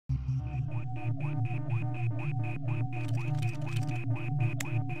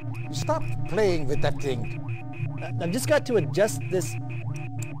Stop playing with that thing. I've just got to adjust this.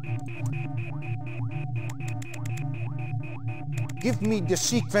 Give me the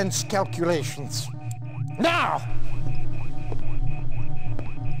sequence calculations. Now!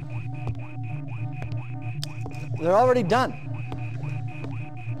 They're already done.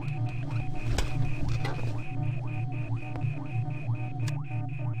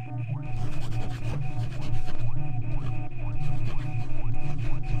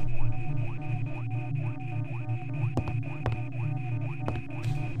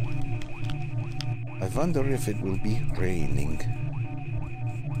 I wonder if it will be raining.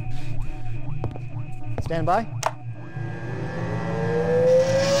 Stand by.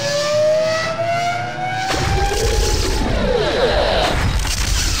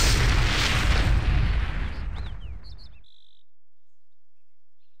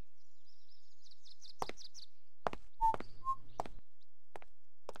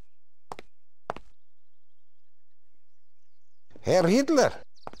 Herr Hitler!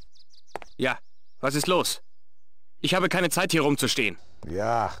 Ja, was ist los? Ich habe keine Zeit, hier rumzustehen.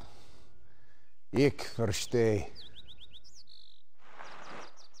 Ja, ich verstehe.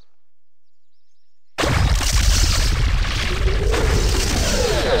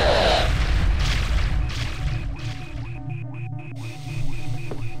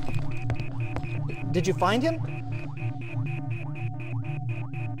 Did you find him?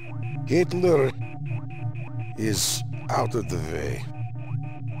 Hitler is out of the way.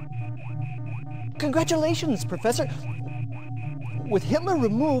 Congratulations, Professor. With Hitler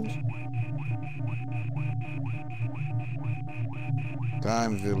removed...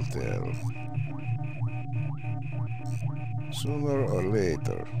 Time will tell. Sooner or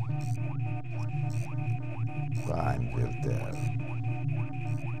later. Time will tell.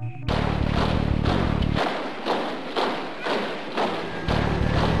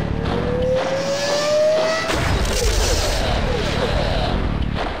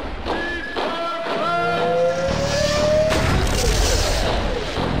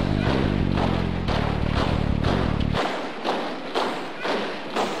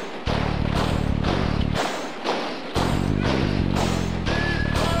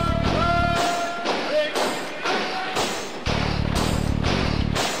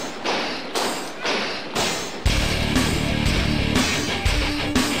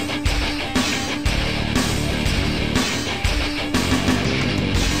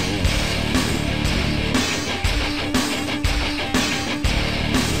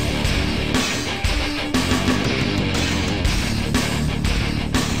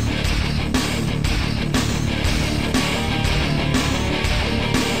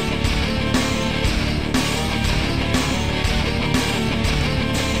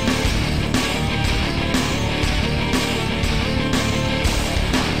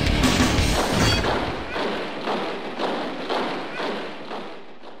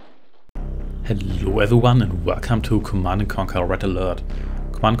 Hello everyone and welcome to Command & Conquer Red Alert.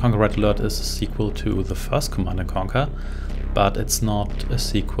 Command & Conquer Red Alert is a sequel to the first Command & Conquer, but it's not a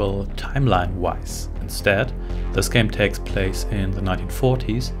sequel timeline-wise. Instead, this game takes place in the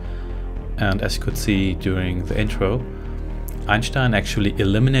 1940s, and as you could see during the intro, Einstein actually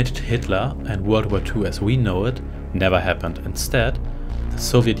eliminated Hitler, and World War II as we know it never happened. Instead, the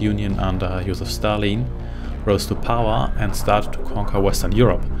Soviet Union under Joseph Stalin rose to power and started to conquer Western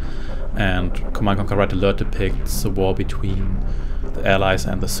Europe. And Command & Conquer Red Alert depicts the war between the Allies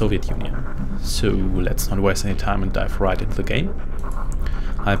and the Soviet Union. So let's not waste any time and dive right into the game.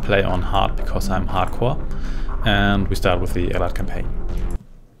 I play on hard because I'm hardcore, and we start with the Allied campaign.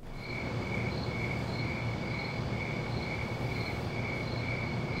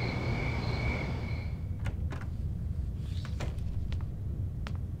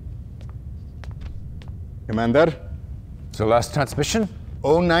 Commander? The last transmission?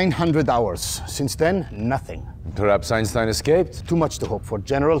 Oh, 900 hours. Since then, nothing. Perhaps Einstein escaped? Too much to hope for,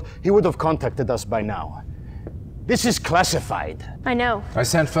 General. He would have contacted us by now. This is classified. I know. I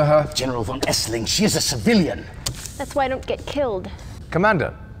sent for her. General von Essling, she is a civilian. That's why I don't get killed.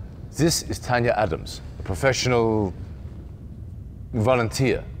 Commander, this is Tanya Adams, a professional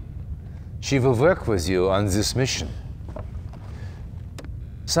volunteer. She will work with you on this mission.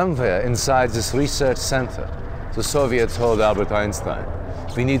 Somewhere inside this research center, the Soviets hold Albert Einstein.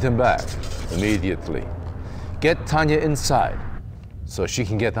 We need him back, immediately. Get Tanya inside, so she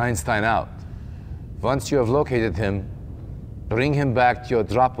can get Einstein out. Once you have located him, bring him back to your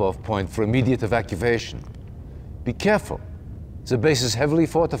drop-off point for immediate evacuation. Be careful. The base is heavily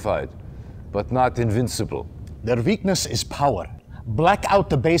fortified, but not invincible. Their weakness is power. black out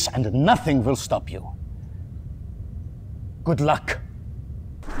the base and nothing will stop you. Good luck.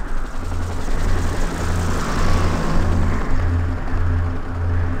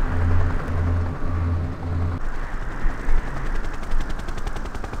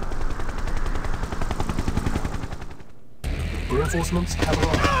 Reinforcements have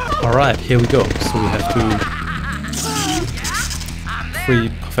arrived. Alright, here we go. So we have to free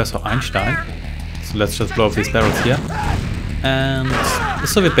Professor Einstein. So let's just blow up these barrels here. And the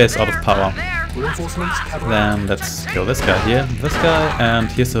Soviet base out of power. Then let's kill this guy here, this guy,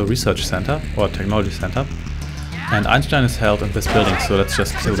 and here's a research center, or technology center. And Einstein is held in this building, so let's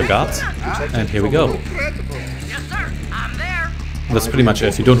just kill the guards. And here we go. That's pretty much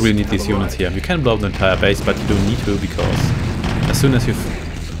it. You don't really need these units here. You can blow up the entire base, but you don't need to, because as soon as you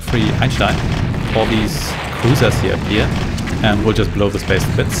free Einstein, all these cruisers here appear, and we'll just blow this base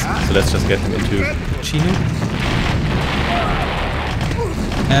to bits. So let's just get him into Chino.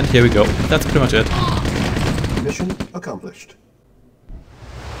 And here we go. That's pretty much it. Mission accomplished.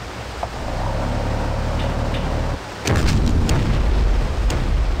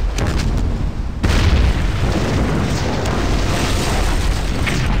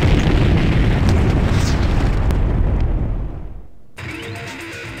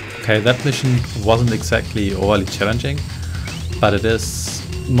 Okay, that mission wasn't exactly overly challenging, but it is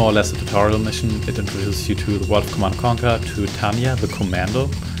more or less a tutorial mission. It introduces you to the world of Command & Conquer, to Tanya, the commando.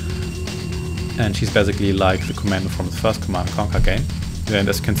 And she's basically like the commando from the first Command & Conquer game. And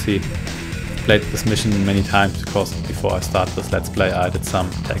as you can see, I played this mission many times because before I started this Let's Play I did some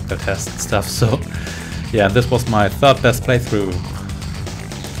technical tests and stuff. So yeah, this was my third best playthrough.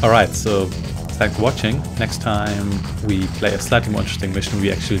 Alright, so thanks for watching. Next time we play a slightly more interesting mission.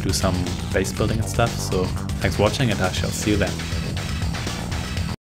 We actually do some base building and stuff. So thanks for watching, and I shall see you then.